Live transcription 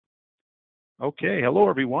Okay, hello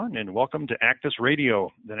everyone, and welcome to ACDIS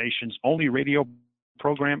Radio, the nation's only radio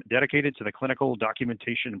program dedicated to the clinical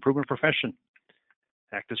documentation improvement profession.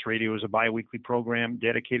 ACDIS Radio is a bi-weekly program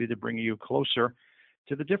dedicated to bringing you closer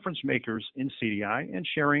to the difference makers in CDI and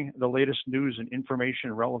sharing the latest news and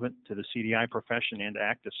information relevant to the CDI profession and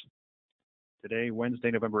ACDIS. Today,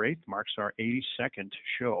 Wednesday, November 8th, marks our 82nd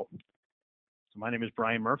show. So my name is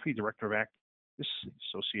Brian Murphy, Director of ACDIS,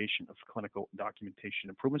 Association of Clinical Documentation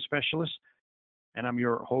Improvement Specialists, and I'm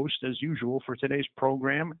your host, as usual, for today's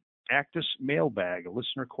program, ACDIS Mailbag,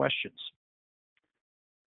 Listener Questions.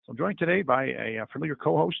 So I'm joined today by a familiar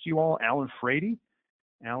co-host to you all, Alan Frady.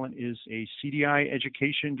 Alan is a CDI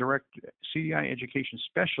education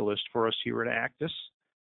specialist for us here at ACDIS.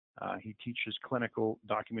 He teaches clinical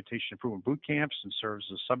documentation improvement boot camps and serves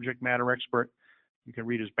as a subject matter expert. You can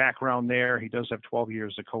read his background there. He does have 12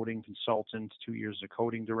 years as a coding consultant, 2 years as a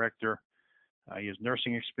coding director. He has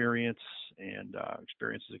nursing experience and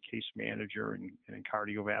experience as a case manager in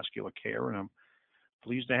cardiovascular care, and I'm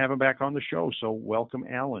pleased to have him back on the show. So welcome,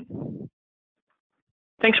 Alan.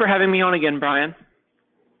 Thanks for having me on again, Brian.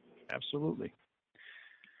 Absolutely.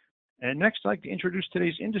 And next, I'd like to introduce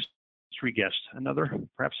today's industry guest, another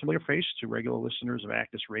perhaps familiar face to regular listeners of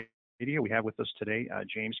ACDIS Radio. We have with us today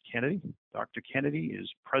James Kennedy. Dr. Kennedy is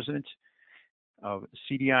president of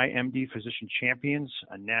CDI MD Physician Champions,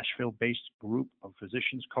 a Nashville-based group of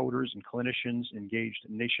physicians, coders, and clinicians engaged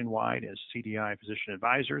nationwide as CDI physician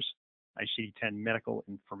advisors, ICD-10 medical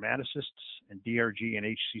informaticists, and DRG and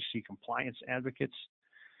HCC compliance advocates.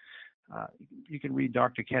 You can read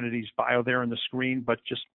Dr. Kennedy's bio there on the screen, but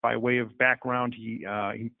just by way of background, he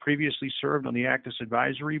previously served on the ACDIS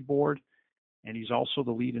Advisory Board, and he's also the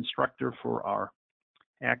lead instructor for our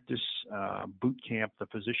ACDIS boot camp, the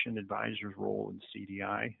physician advisor's role in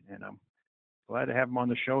CDI, and I'm glad to have him on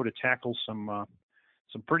the show to tackle some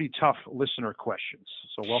pretty tough listener questions.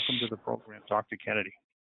 So welcome to the program, Dr. Kennedy.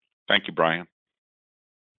 Thank you, Brian.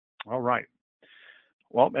 All right.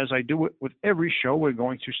 Well, as I do it with every show, we're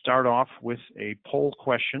going to start off with a poll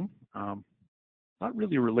question, not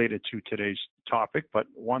really related to today's topic, but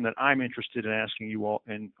one that I'm interested in asking you all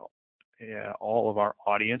and all of our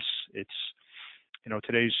audience.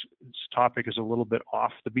 Today's topic is a little bit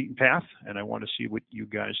off the beaten path, and I want to see what you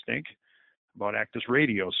guys think about ACDIS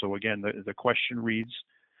Radio. So again, the question reads,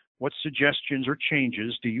 what suggestions or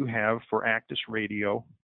changes do you have for ACDIS Radio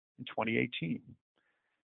in 2018?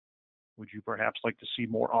 Would you perhaps like to see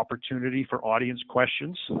more opportunity for audience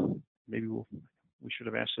questions? Maybe we should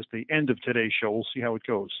have asked this at the end of today's show. We'll see how it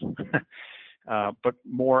goes. But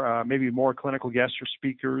maybe more clinical guests or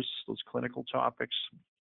speakers, those clinical topics.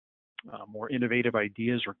 More innovative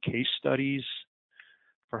ideas or case studies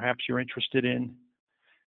perhaps you're interested in,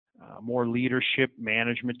 more leadership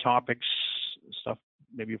management topics, stuff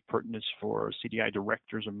maybe of pertinence for CDI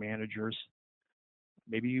directors or managers.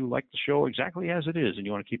 Maybe you like the show exactly as it is and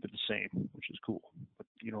you want to keep it the same, which is cool, but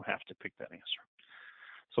you don't have to pick that answer.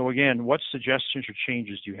 So again, what suggestions or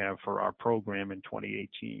changes do you have for our program in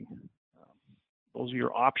 2018? Those are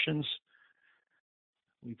your options.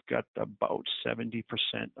 We've got about 70%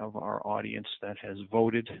 of our audience that has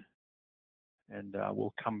voted, and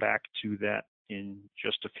we'll come back to that in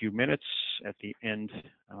just a few minutes at the end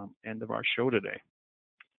of our show today.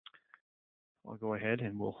 I'll go ahead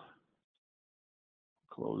and we'll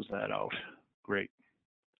close that out. Great.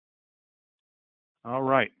 All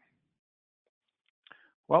right.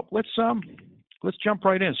 Well, let's jump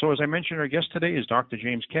right in. So as I mentioned, our guest today is Dr.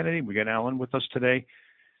 James Kennedy. We got Alan with us today.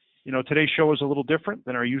 Today's show is a little different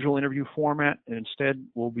than our usual interview format, and instead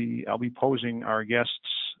I'll be posing our guests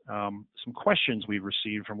some questions we've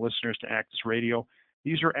received from listeners to ACDIS Radio.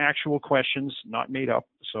 These are actual questions, not made up,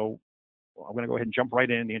 so I'm going to go ahead and jump right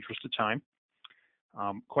in the interest of time.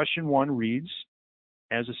 Question 1 reads,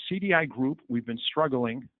 as a CDI group, we've been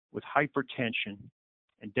struggling with hypertension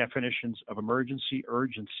and definitions of emergency,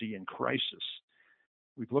 urgency, and crisis.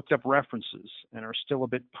 We've looked up references and are still a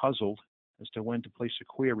bit puzzled as to when to place a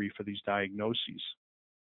query for these diagnoses.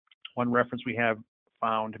 One reference we have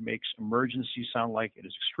found makes emergency sound like it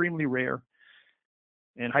is extremely rare,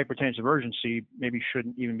 and hypertensive urgency maybe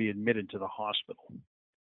shouldn't even be admitted to the hospital.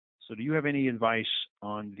 So do you have any advice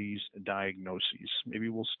on these diagnoses? Maybe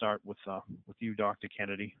we'll start with you, Dr.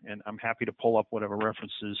 Kennedy, and I'm happy to pull up whatever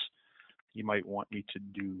references you might want me to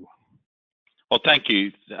do. Well, thank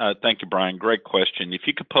you. Thank you, Brian. Great question. If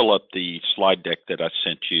you could pull up the slide deck that I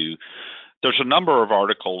sent you, there's a number of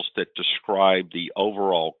articles that describe the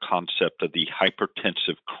overall concept of the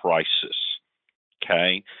hypertensive crisis,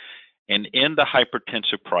 okay? And in the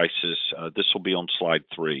hypertensive crisis, this will be on slide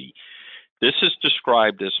 3, this is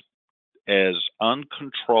described as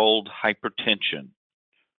uncontrolled hypertension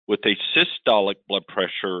with a systolic blood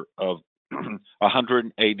pressure of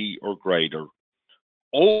 180 or greater,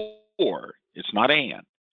 or it's not and,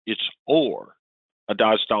 it's or a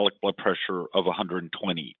diastolic blood pressure of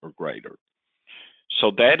 120 or greater.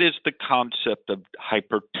 So that is the concept of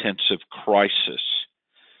hypertensive crisis.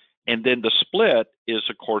 And then the split is,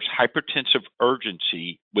 of course, hypertensive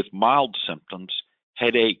urgency with mild symptoms,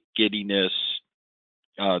 headache, giddiness,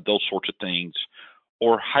 those sorts of things,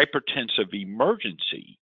 or hypertensive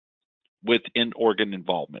emergency with in-organ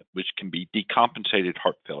involvement, which can be decompensated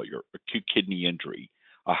heart failure, acute kidney injury,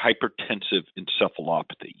 a hypertensive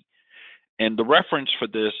encephalopathy. And the reference for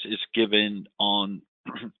this is given on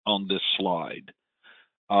this slide.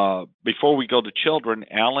 Before we go to children,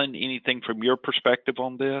 Alan, anything from your perspective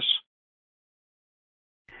on this?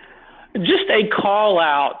 Just a call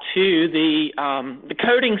out to the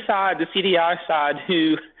coding side, the CDI side,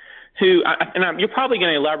 you're probably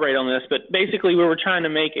going to elaborate on this, but basically we were trying to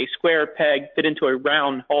make a square peg fit into a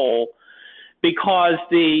round hole, because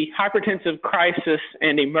the hypertensive crisis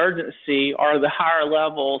and emergency are the higher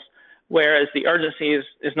levels, whereas the urgency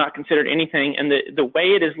is not considered anything. And the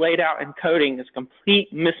way it is laid out in coding is a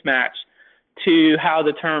complete mismatch to how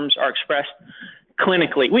the terms are expressed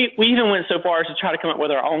clinically. We even went so far as to try to come up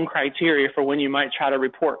with our own criteria for when you might try to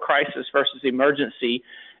report crisis versus emergency,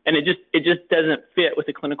 and it just doesn't fit with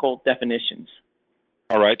the clinical definitions.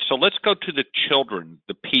 All right, so let's go to the children,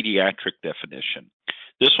 the pediatric definition.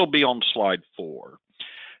 This will be on slide 4.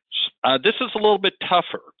 This is a little bit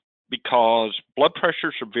tougher because blood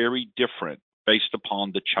pressures are very different based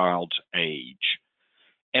upon the child's age,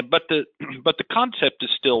 but the concept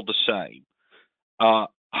is still the same.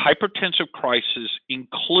 Hypertensive crisis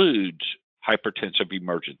includes hypertensive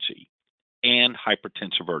emergency and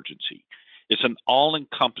hypertensive urgency. It's an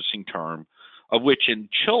all-encompassing term, of which in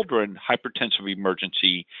children, hypertensive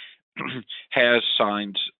emergency has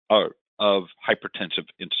signs of hypertensive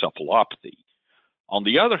encephalopathy. On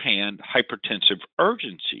the other hand, hypertensive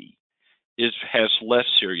urgency has less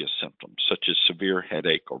serious symptoms, such as severe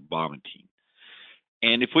headache or vomiting.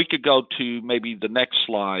 And if we could go to maybe the next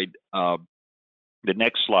slide,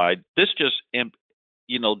 this just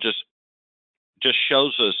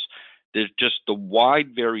shows us there's just the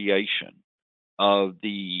wide variation of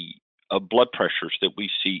blood pressures that we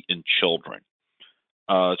see in children.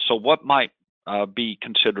 So what might be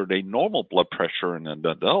considered a normal blood pressure in an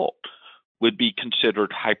adult would be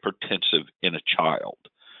considered hypertensive in a child.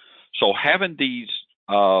 So having these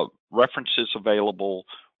references available,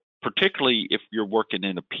 particularly if you're working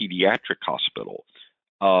in a pediatric hospital,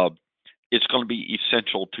 it's going to be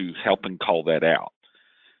essential to helping call that out.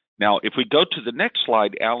 Now, if we go to the next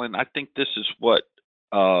slide, Alan, I think this is what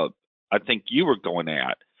I think you were going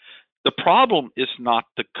at. The problem is not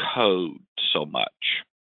the code so much.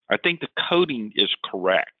 I think the coding is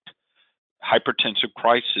correct. Hypertensive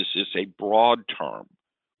crisis is a broad term,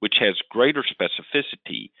 which has greater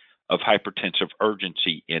specificity of hypertensive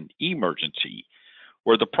urgency and emergency.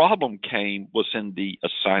 Where the problem came was in the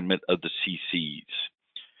assignment of the CCs.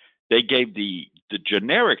 They gave the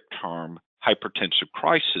generic term hypertensive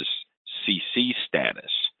crisis CC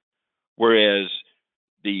status, whereas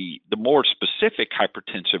the more specific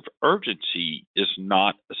hypertensive urgency is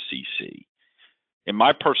not a CC. In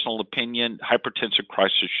my personal opinion, hypertensive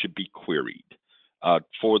crisis should be queried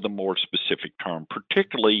for the more specific term,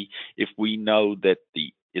 particularly if we know that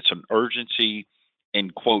it's an urgency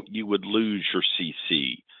and, quote, you would lose your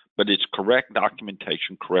CC, but it's correct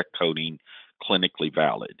documentation, correct coding, clinically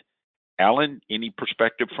valid. Alan, any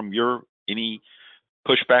perspective from any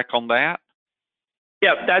pushback on that?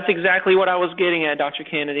 Yeah, that's exactly what I was getting at, Dr.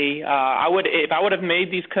 Kennedy. If I would have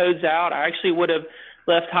made these codes out, I actually would have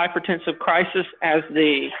left hypertensive crisis as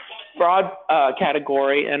the broad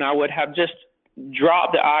category, and I would have just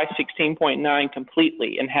dropped the I-16.9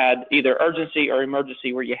 completely and had either urgency or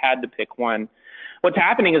emergency where you had to pick one. What's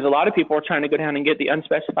happening is a lot of people are trying to go down and get the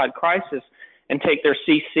unspecified crisis and take their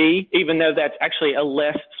CC, even though that's actually a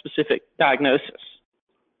less specific diagnosis.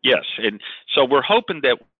 Yes, and so we're hoping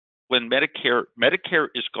that when Medicare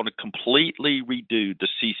is going to completely redo the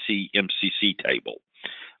CC-MCC table.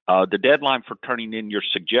 The deadline for turning in your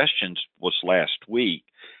suggestions was last week.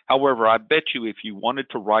 However, I bet you if you wanted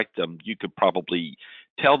to write them, you could probably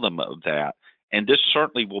tell them of that. And this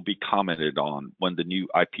certainly will be commented on when the new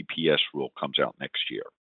IPPS rule comes out next year.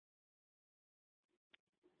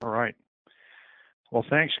 All right. Well,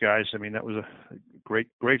 thanks, guys. I mean, that was a great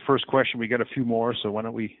first question. We got a few more, so why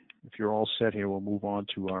don't we, if you're all set here, we'll move on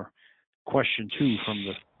to our question 2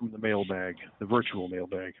 from the mailbag, the virtual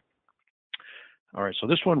mailbag. All right, so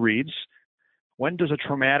this one reads, When does a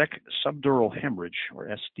traumatic subdural hemorrhage, or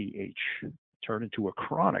SDH, turn into a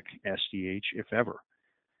chronic SDH, if ever?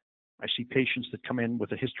 I see patients that come in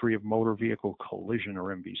with a history of motor vehicle collision,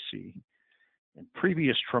 or MVC, and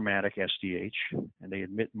previous traumatic SDH, and they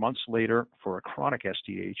admit months later for a chronic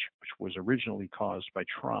SDH, which was originally caused by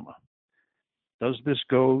trauma. Does this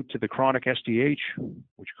go to the chronic SDH,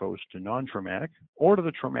 which goes to non-traumatic, or to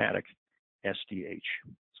the traumatic SDH?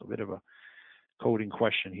 So a bit of a coding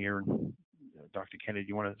question here. And Dr. Kennedy,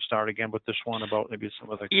 you want to start again with this one about maybe some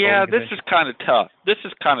of the Yeah, coding this is kind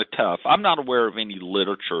of tough. I'm not aware of any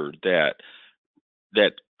literature that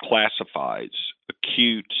classifies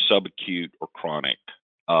acute, subacute, or chronic.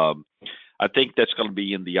 I think that's going to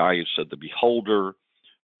be in the eyes of the beholder.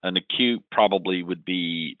 An acute probably would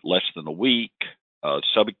be less than a week.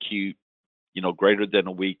 Subacute, greater than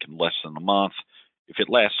a week and less than a month. If it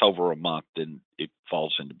lasts over a month, then it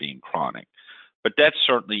falls into being chronic. But that's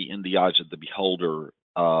certainly in the eyes of the beholder,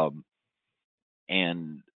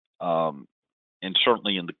 and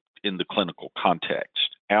certainly in the clinical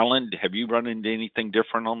context. Alan, have you run into anything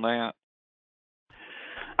different on that?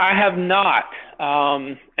 I have not,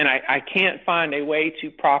 and I can't find a way to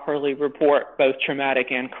properly report both traumatic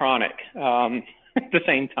and chronic at the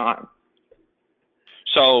same time.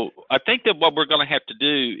 So I think that what we're going to have to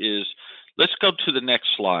do is, let's go to the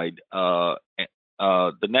next slide.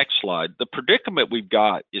 The next slide. The predicament we've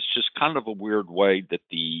got is just kind of a weird way that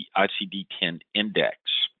the ICD-10 index,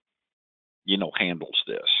 handles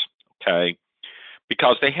this, okay?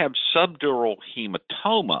 Because they have subdural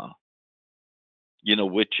hematoma,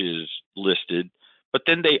 which is listed, but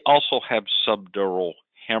then they also have subdural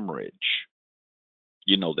hemorrhage,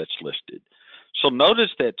 that's listed. So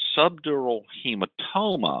notice that subdural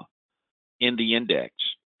hematoma in the index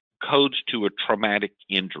codes to a traumatic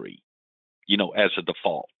injury, as a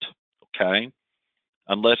default, okay?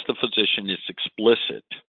 Unless the physician is explicit,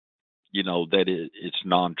 that it's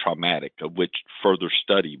non-traumatic, of which further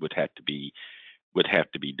study would have to be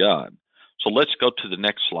done. So let's go to the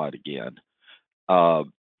next slide again.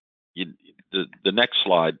 The next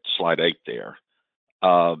slide, slide 8 there.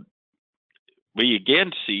 We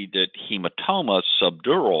again see that hematoma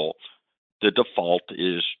subdural, the default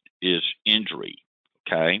is injury,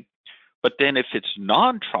 okay? But then if it's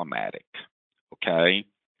non-traumatic, okay,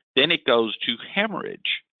 then it goes to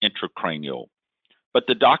hemorrhage intracranial. But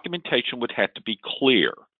the documentation would have to be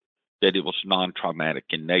clear that it was non-traumatic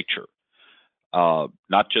in nature.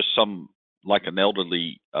 Not just like an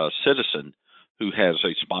elderly citizen who has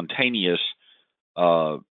a spontaneous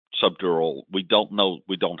subdural. We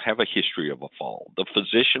don't have a history of a fall. The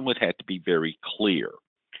physician would have to be very clear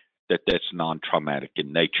that that's non-traumatic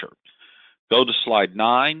in nature. Go to slide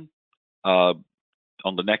 9 on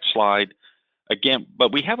the next slide. Again,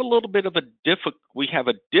 but we have a little bit of a different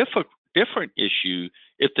issue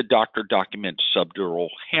if the doctor documents subdural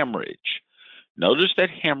hemorrhage. Notice that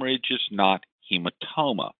hemorrhage is not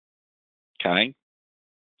hematoma, okay?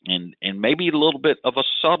 And maybe a little bit of a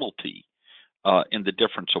subtlety in the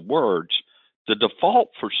difference of words. The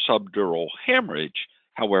default for subdural hemorrhage,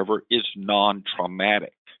 however, is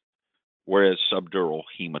non-traumatic, whereas subdural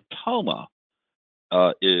hematoma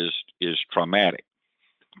is traumatic.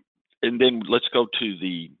 And then let's go to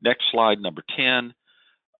the next slide, number 10.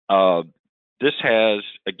 This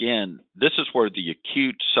is where the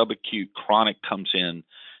acute, subacute, chronic comes in.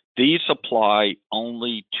 These apply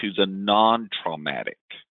only to the non-traumatic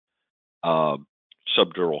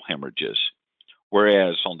subdural hemorrhages,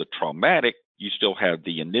 whereas on the traumatic, you still have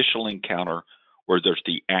the initial encounter where there's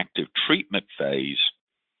the active treatment phase,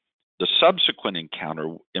 the subsequent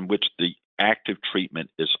encounter in which the active treatment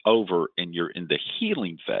is over and you're in the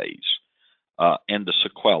healing phase, and the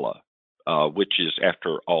sequela, which is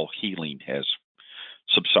after all healing has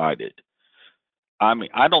subsided. I mean,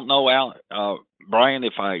 I don't know, Brian,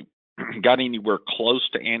 if I got anywhere close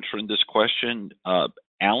to answering this question.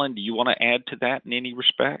 Alan, do you want to add to that in any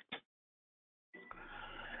respect?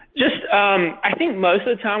 Just, I think most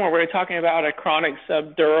of the time when we're talking about a chronic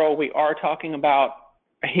subdural, we are talking about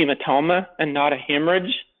a hematoma and not a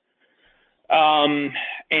hemorrhage. And,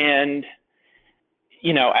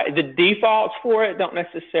 the defaults for it don't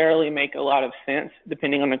necessarily make a lot of sense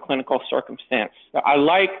depending on the clinical circumstance. I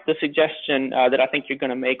like the suggestion that I think you're going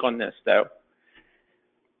to make on this, though.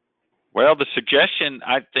 Well, the suggestion,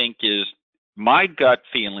 I think, is my gut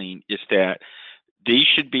feeling is that these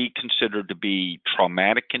should be considered to be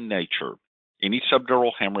traumatic in nature. Any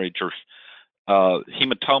subdural hemorrhage or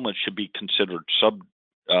hematoma should be considered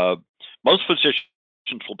most physicians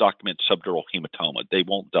will document subdural hematoma. They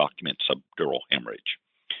won't document subdural hemorrhage.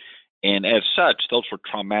 And as such, those were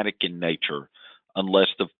traumatic in nature unless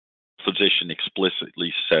the physician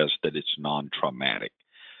explicitly says that it's non-traumatic.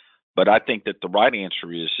 But I think that the right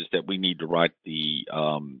answer is that we need to write the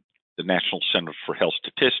National Center for Health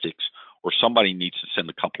Statistics, or somebody needs to send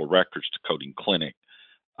a couple of records to Coding Clinic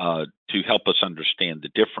to help us understand the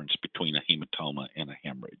difference between a hematoma and a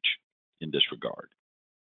hemorrhage in this regard.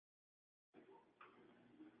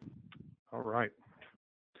 All right.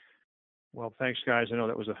 Well, thanks, guys. I know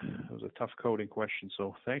that was a tough coding question,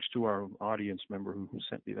 so thanks to our audience member who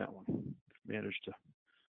sent me that one. Managed to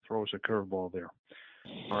throw us a curveball there.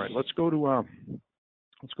 All right, let's go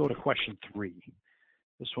to question 3.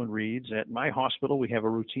 This one reads: At my hospital, we have a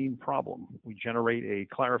routine problem. We generate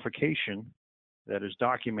a clarification that is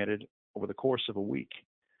documented over the course of a week.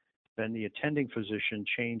 Then the attending physician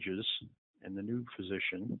changes, and the new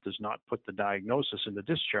physician does not put the diagnosis in the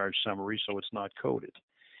discharge summary, so it's not coded.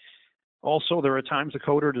 Also, there are times the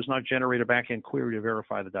coder does not generate a back-end query to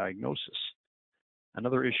verify the diagnosis.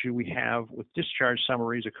 Another issue we have with discharge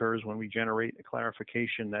summaries occurs when we generate a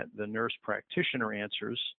clarification that the nurse practitioner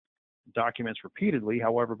answers, documents repeatedly.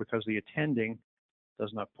 However, because the attending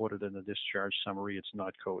does not put it in the discharge summary, it's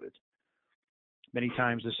not coded. Many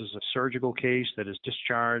times this is a surgical case that is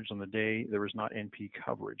discharged on the day there is not NP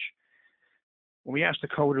coverage. When we ask the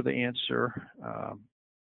coder, the answer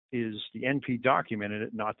is the NP documented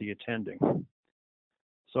it, not the attending.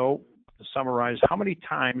 So to summarize, how many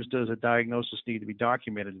times does a diagnosis need to be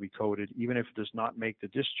documented to be coded, even if it does not make the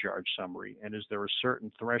discharge summary? And is there a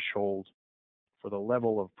certain threshold for the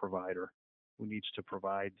level of provider who needs to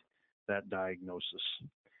provide that diagnosis?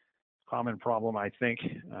 Common problem, I think.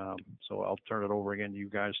 So I'll turn it over again to you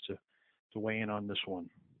guys to weigh in on this one.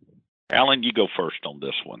 Alan, you go first on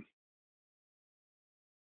this one.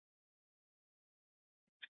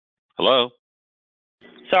 Hello?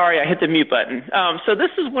 Sorry, I hit the mute button. So this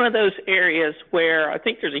is one of those areas where I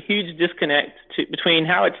think there's a huge disconnect between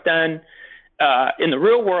how it's done in the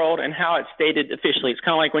real world and how it's stated officially. It's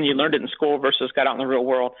kind of like when you learned it in school versus got out in the real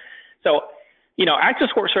world. So, you know,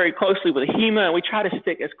 ACDIS works very closely with HEMA, and we try to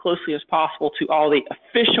stick as closely as possible to all the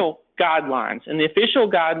official guidelines. And the official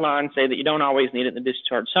guidelines say that you don't always need it in the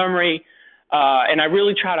discharge summary. And I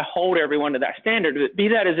really try to hold everyone to that standard. But be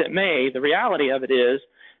that as it may, the reality of it is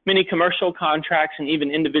many commercial contracts and even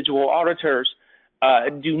individual auditors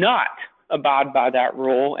do not abide by that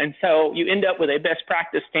rule. And so you end up with a best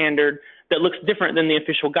practice standard that looks different than the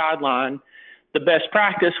official guideline. The best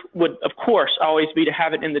practice would, of course, always be to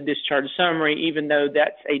have it in the discharge summary, even though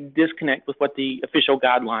that's a disconnect with what the official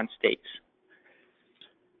guideline states.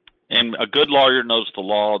 And a good lawyer knows the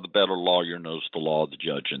law. The better lawyer knows the law, the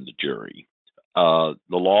judge, and the jury. The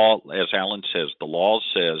law, as Alan says, the law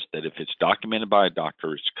says that if it's documented by a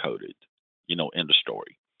doctor, it's coded, you know, end of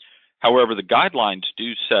story. However, the guidelines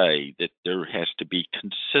do say that there has to be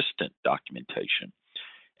consistent documentation.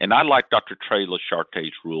 And I like Dr. Trey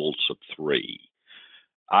Lecharte's rules of 3.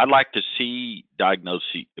 I like to see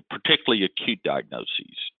diagnoses, particularly acute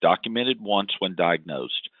diagnoses, documented once when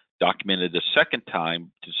diagnosed, documented a second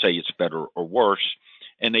time to say it's better or worse,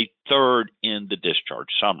 and a third in the discharge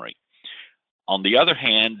summary. On the other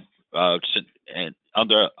hand,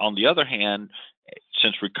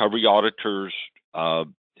 since recovery auditors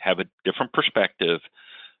have a different perspective,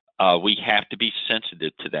 we have to be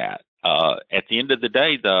sensitive to that. At the end of the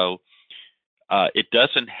day, though, it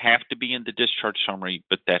doesn't have to be in the discharge summary,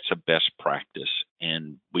 but that's a best practice,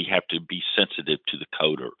 and we have to be sensitive to the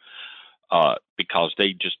coder because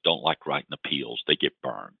they just don't like writing appeals. They get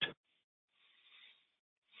burned.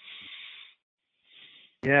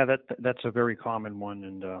 Yeah, that's a very common one,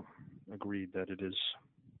 and agreed that it is.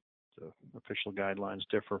 The official guidelines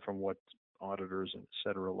differ from what auditors, et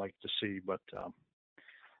cetera, like to see, but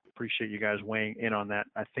appreciate you guys weighing in on that.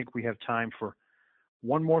 I think we have time for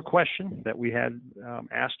one more question that we had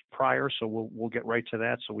asked prior, so we'll get right to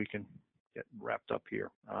that so we can get wrapped up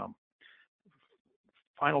here.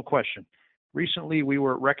 Final question. Recently, we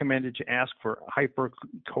were recommended to ask for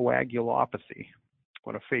hypercoagulopathy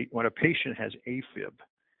when a patient has AFib.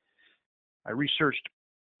 I researched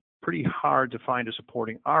pretty hard to find a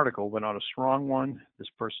supporting article, but not a strong one. This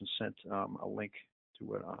person sent a link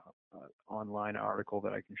to an online article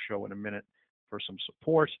that I can show in a minute for some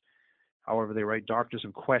support. However, they write, doctors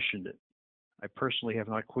have questioned it. I personally have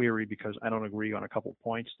not queried because I don't agree on a couple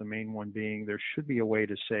points. The main one being there should be a way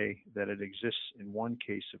to say that it exists in one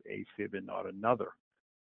case of AFib and not another.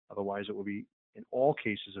 Otherwise, it will be in all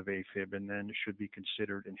cases of AFib and then should be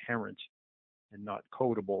considered inherent and not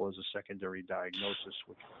codable as a secondary diagnosis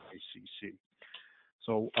with ACC.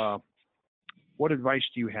 So what advice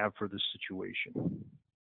do you have for this situation?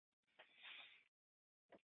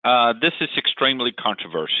 This is extremely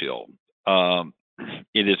controversial.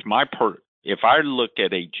 it is my if I look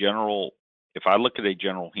at a general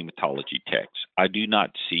hematology text, I do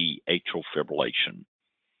not see atrial fibrillation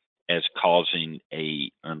as causing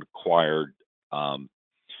an acquired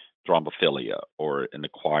thrombophilia or an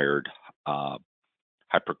acquired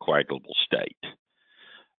hypercoagulable state.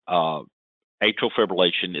 Atrial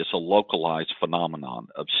fibrillation is a localized phenomenon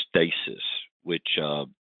of stasis, which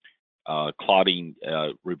clotting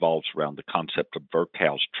revolves around the concept of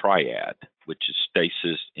Virchow's triad, which is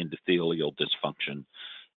stasis, endothelial dysfunction,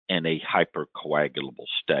 and a hypercoagulable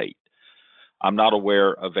state. I'm not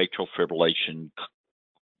aware of atrial fibrillation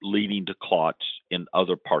leading to clots in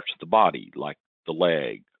other parts of the body, like the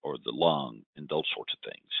leg or the lung and those sorts of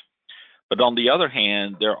things. But on the other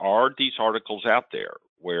hand, there are these articles out there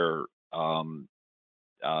where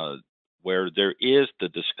there is the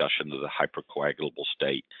discussion of the hypercoagulable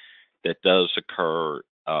state that does occur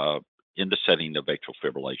in the setting of atrial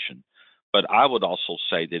fibrillation. But I would also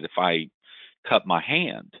say that if I cut my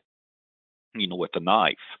hand, with a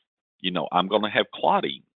knife, I'm going to have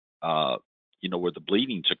clotting, where the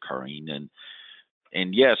bleeding's occurring.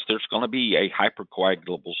 And yes, there's going to be a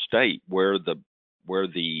hypercoagulable state where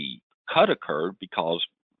the cut occurred because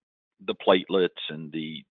the platelets and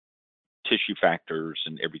the tissue factors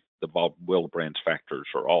and the Willebrand's factors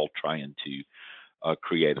are all trying to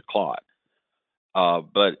create a clot.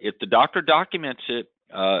 But if the doctor documents it,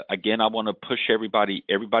 again, I want to push everybody.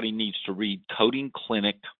 Everybody needs to read Coding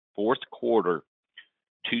Clinic, 4th quarter,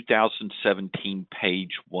 2017,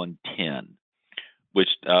 page 110, which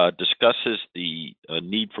discusses the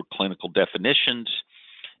need for clinical definitions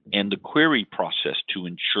and the query process to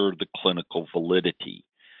ensure the clinical validity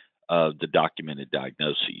of the documented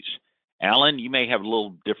diagnoses. Alan, you may have a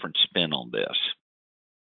little different spin on this.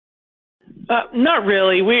 Not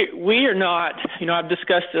really. We are not, I've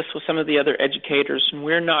discussed this with some of the other educators, and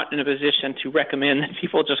we're not in a position to recommend that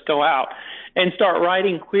people just go out and start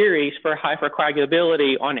writing queries for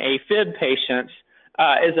hypercoagulability on AFib patients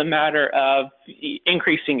as a matter of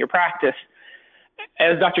increasing your practice.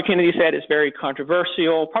 As Dr. Kennedy said, it's very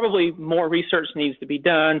controversial. Probably more research needs to be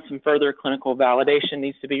done. Some further clinical validation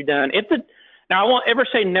needs to be done. Now, I won't ever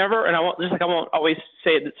say never, and I won't always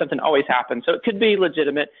say that something always happens. So it could be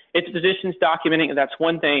legitimate. It's physicians documenting it. That's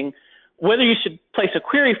one thing. Whether you should place a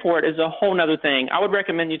query for it is a whole other thing. I would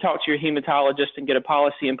recommend you talk to your hematologist and get a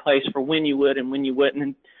policy in place for when you would and when you wouldn't,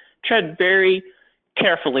 and tread very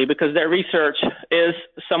carefully because their research is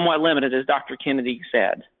somewhat limited, as Dr. Kennedy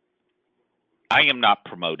said. I am not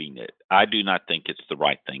promoting it. I do not think it's the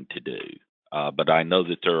right thing to do, but I know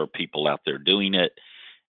that there are people out there doing it.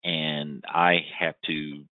 And I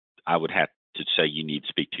would have to say you need to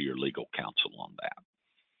speak to your legal counsel on that.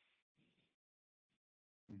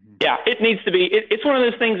 Yeah, it needs to be. It's one of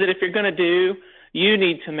those things that if you're going to do, you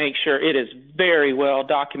need to make sure it is very well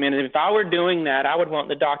documented. If I were doing that, I would want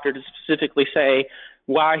the doctor to specifically say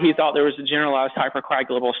why he thought there was a generalized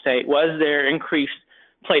hypercoagulable state. Was there increased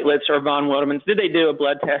platelets or von Willebrand's? Did they do a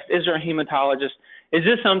blood test? Is there a hematologist? Is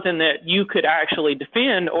this something that you could actually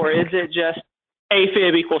defend, or is it just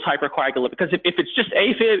AFib equals hypercoagulability? Because if it's just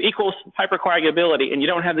AFib equals hypercoagulability and you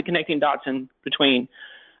don't have the connecting dots in between,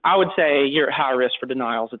 I would say you're at high risk for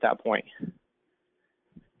denials at that point,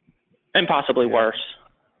 and possibly worse.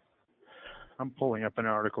 I'm pulling up an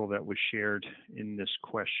article that was shared in this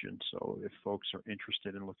question. So if folks are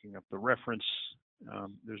interested in looking up the reference,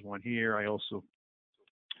 there's one here. I also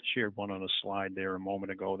shared one on a slide there a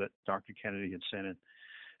moment ago that Dr. Kennedy had sent in.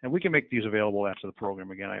 And we can make these available after the program.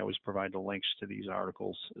 Again, I always provide the links to these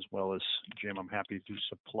articles, as well as, Jim, I'm happy to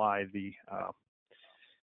supply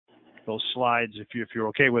those slides if you're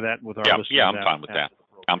okay with that. With our listeners. Yeah, I'm fine with that.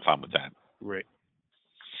 I'm fine with that. Great.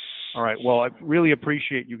 All right. Well, I really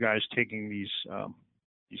appreciate you guys taking these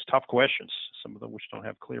tough questions, some of them which don't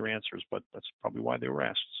have clear answers, but that's probably why they were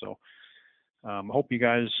asked. So I hope you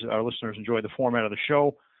guys, our listeners, enjoy the format of the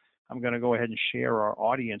show. I'm going to go ahead and share our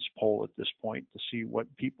audience poll at this point to see what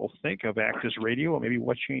people think of ACDIS Radio and maybe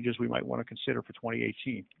what changes we might want to consider for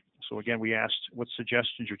 2018. So again, we asked what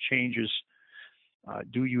suggestions or changes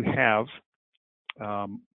do you have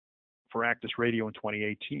for ACDIS Radio in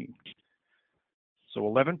 2018? So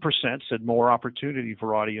 11% said more opportunity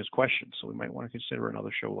for audience questions. So we might want to consider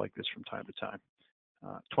another show like this from time to time.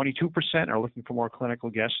 22% are looking for more clinical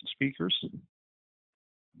guests and speakers.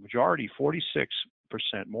 Majority, 46%,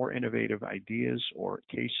 more innovative ideas or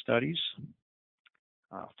case studies.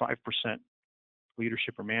 5%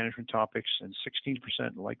 leadership or management topics, and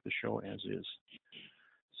 16% like the show as is.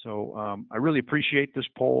 So I really appreciate this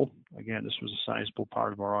poll. Again, this was a sizable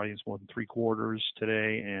part of our audience, more than 3/4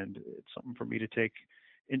 today, and it's something for me to take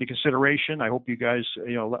into consideration. I hope you guys,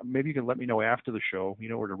 maybe you can let me know after the show. You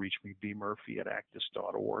know where to reach me,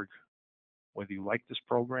 bmurphy@acdis.org, whether you like this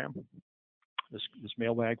program, this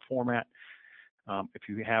mailbag format. If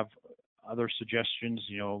you have other suggestions,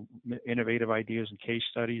 innovative ideas and case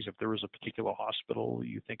studies, if there is a particular hospital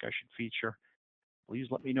you think I should feature, please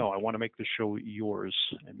let me know. I want to make the show yours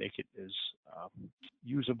and make it as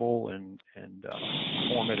usable and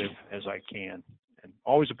informative as I can. And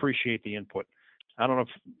always appreciate the input. I don't know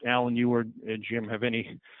if Alan, you or Jim have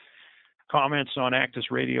any comments on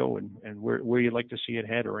ACDIS Radio and where you'd like to see it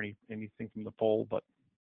head, or anything from the poll, but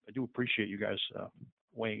I do appreciate you guys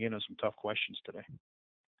weighing in on some tough questions today.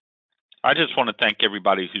 I just want to thank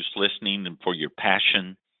everybody who's listening and for your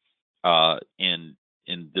passion in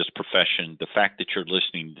this profession. The fact that you're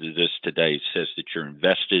listening to this today says that you're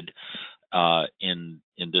invested in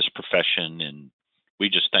this profession, and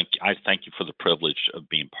I thank you for the privilege of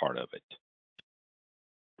being part of it.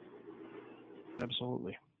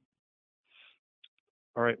 Absolutely.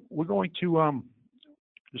 All right, we're going to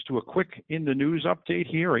just do a quick In the News update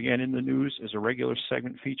here. Again, In the News is a regular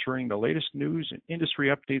segment featuring the latest news and industry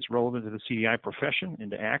updates relevant to the CDI profession and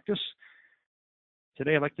to ACDIS.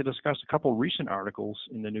 Today, I'd like to discuss a couple recent articles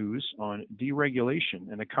in the news on deregulation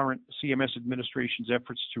and the current CMS administration's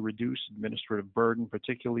efforts to reduce administrative burden,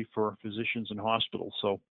 particularly for physicians and hospitals.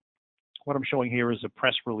 So what I'm showing here is a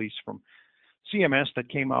press release from CMS that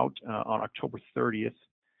came out on October 30th.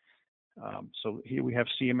 So here we have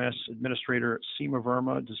CMS Administrator Seema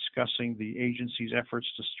Verma discussing the agency's efforts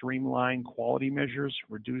to streamline quality measures,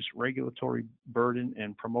 reduce regulatory burden,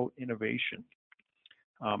 and promote innovation.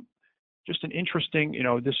 Just an interesting,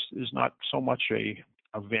 this is not so much a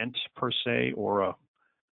event per se or a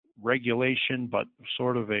regulation, but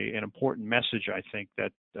sort of an important message, I think,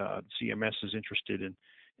 that CMS is interested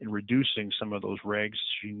in reducing some of those regs.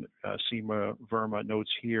 Seema Verma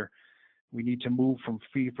notes here, we need to move from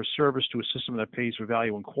fee for service to a system that pays for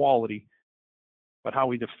value and quality. But how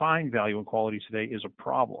we define value and quality today is a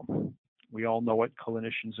problem. We all know it.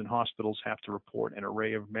 Clinicians and hospitals have to report an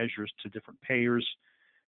array of measures to different payers.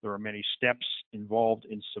 There are many steps involved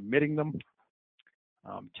in submitting them,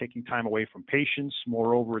 taking time away from patients.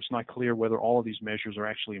 Moreover, it's not clear whether all of these measures are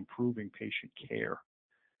actually improving patient care.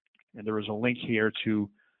 And there is a link here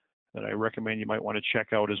that I recommend you might want to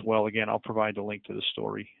check out as well. Again, I'll provide the link to the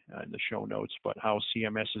story in the show notes, but how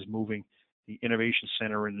CMS is moving the Innovation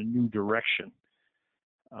Center in a new direction.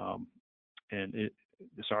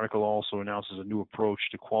 This article also announces a new approach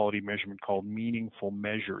to quality measurement called meaningful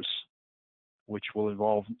measures, which will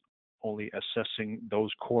involve only assessing those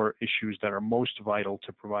core issues that are most vital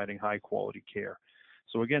to providing high quality care.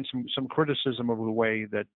 So again, some criticism of the way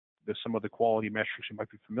that some of the quality metrics you might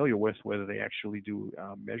be familiar with, whether they actually do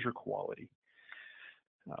measure quality.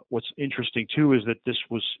 What's interesting too is that this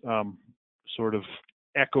was sort of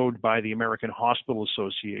echoed by the American Hospital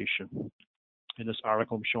Association. In this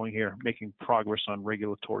article I'm showing here, Making Progress on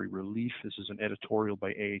Regulatory Relief. This is an editorial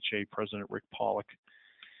by AHA President Rick Pollack.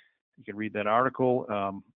 You can read that article.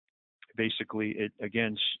 Basically, it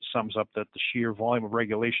again sums up that the sheer volume of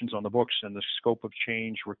regulations on the books and the scope of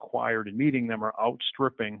change required in meeting them are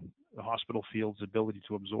outstripping the hospital field's ability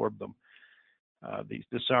to absorb them.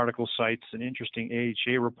 This article cites an interesting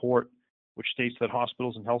AHA report, which states that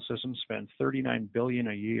hospitals and health systems spend $39 billion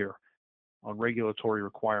a year on regulatory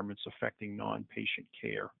requirements affecting non-patient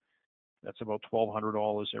care. That's about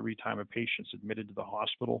 $1,200 every time a patient's admitted to the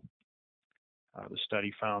hospital. The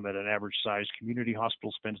study found that an average-sized community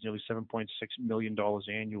hospital spends nearly $7.6 million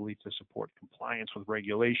annually to support compliance with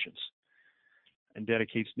regulations and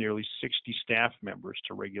dedicates nearly 60 staff members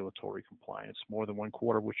to regulatory compliance, more than one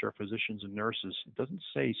quarter of which are physicians and nurses. It doesn't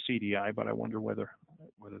say CDI, but I wonder whether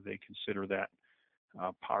they consider that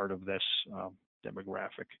part of this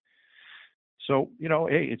demographic. So,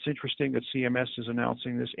 hey, it's interesting that CMS is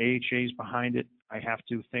announcing this. AHA is behind it. I have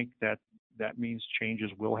to think that means changes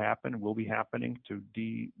will be happening to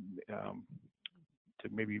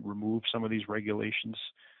maybe remove some of these regulations,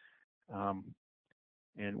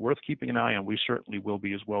 and worth keeping an eye on. We certainly will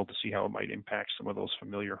be as well, to see how it might impact some of those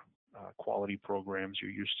familiar quality programs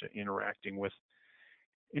you're used to interacting with.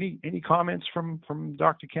 Any comments from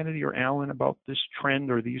Dr. Kennedy or Alan about this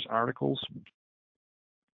trend or these articles?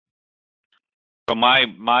 So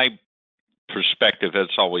my perspective has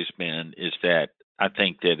always been is that I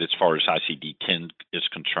think that as far as ICD-10 is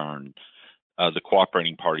concerned, the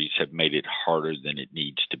cooperating parties have made it harder than it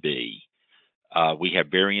needs to be. We have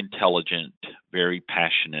very intelligent, very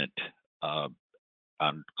passionate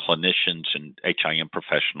clinicians and HIM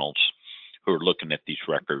professionals who are looking at these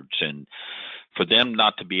records, and for them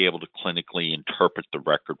not to be able to clinically interpret the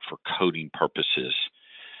record for coding purposes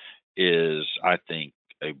is, I think,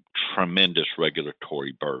 a tremendous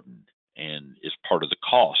regulatory burden and is part of the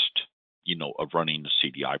cost, of running the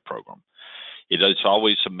CDI program. It has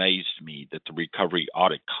always amazed me that the recovery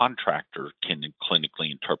audit contractor can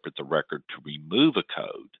clinically interpret the record to remove a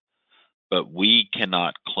code, but we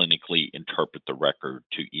cannot clinically interpret the record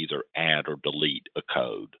to either add or delete a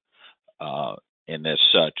code. And as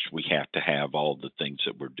such, we have to have all the things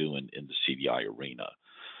that we're doing in the CDI arena.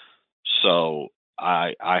 So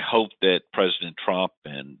I hope that President Trump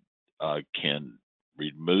can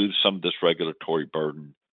remove some of this regulatory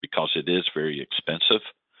burden, because it is very expensive.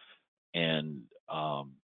 And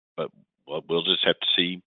but we'll just have to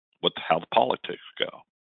see how the politics go.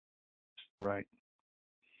 Right.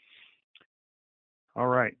 All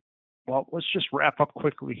right. Well, let's just wrap up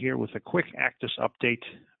quickly here with a quick ACDIS update.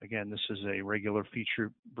 Again, this is a regular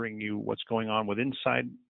feature bringing you what's going on with inside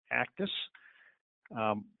ACDIS.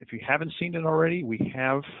 If you haven't seen it already, we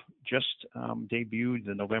have just debuted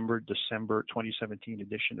the November-December 2017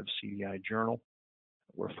 edition of CDI Journal.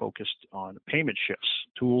 We're focused on payment shifts,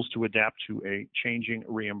 tools to adapt to a changing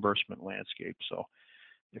reimbursement landscape. So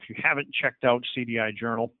if you haven't checked out CDI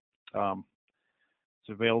Journal, it's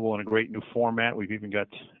available in a great new format. We've even got,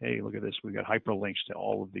 hey, look at this, we've got hyperlinks to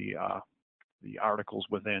all of the articles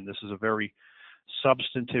within. This is a very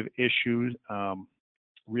substantive issue,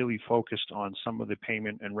 really focused on some of the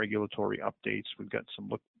payment and regulatory updates. We've got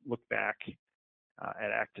some look back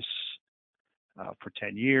at ACDIS for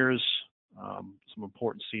 10 years, some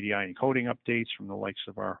important CDI encoding updates from the likes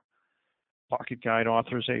of our Pocket Guide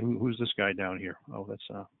authors. Hey, who's this guy down here? Oh, that's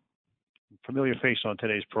a familiar face on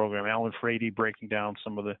today's program. Alan Frady breaking down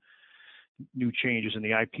some of the new changes in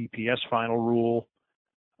the IPPS final rule.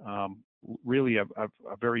 Really a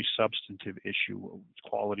very substantive issue.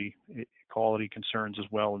 Quality concerns as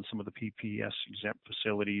well in some of the PPS exempt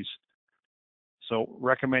facilities. So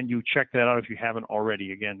recommend you check that out if you haven't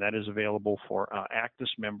already. Again, that is available for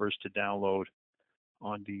ACDIS members to download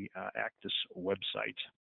on the ACDIS website.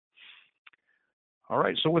 All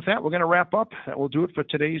right, so with that, we're going to wrap up. That will do it for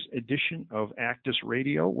today's edition of ACDIS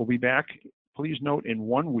Radio. We'll be back, please note, in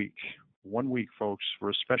 1 week. 1 week, folks, for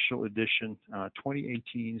a special edition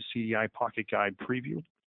 2018 CDI Pocket Guide preview.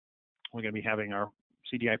 We're going to be having our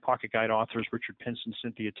CDI Pocket Guide authors, Richard Pinson,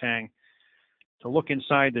 Cynthia Tang, to look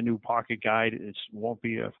inside the new Pocket Guide. It won't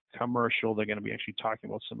be a commercial. They're going to be actually talking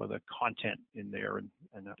about some of the content in there and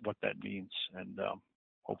what that means, and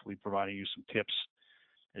hopefully providing you some tips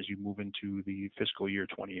as you move into the fiscal year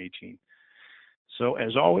 2018. So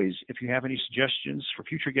as always, if you have any suggestions for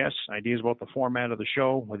future guests, ideas about the format of the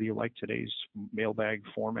show, whether you like today's mailbag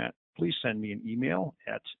format, please send me an email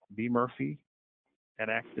at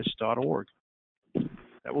bmurphy@acdis.org.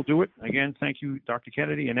 That will do it. Again, thank you, Dr.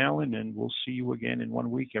 Kennedy and Alan, and we'll see you again in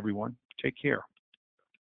 1 week, everyone. Take care.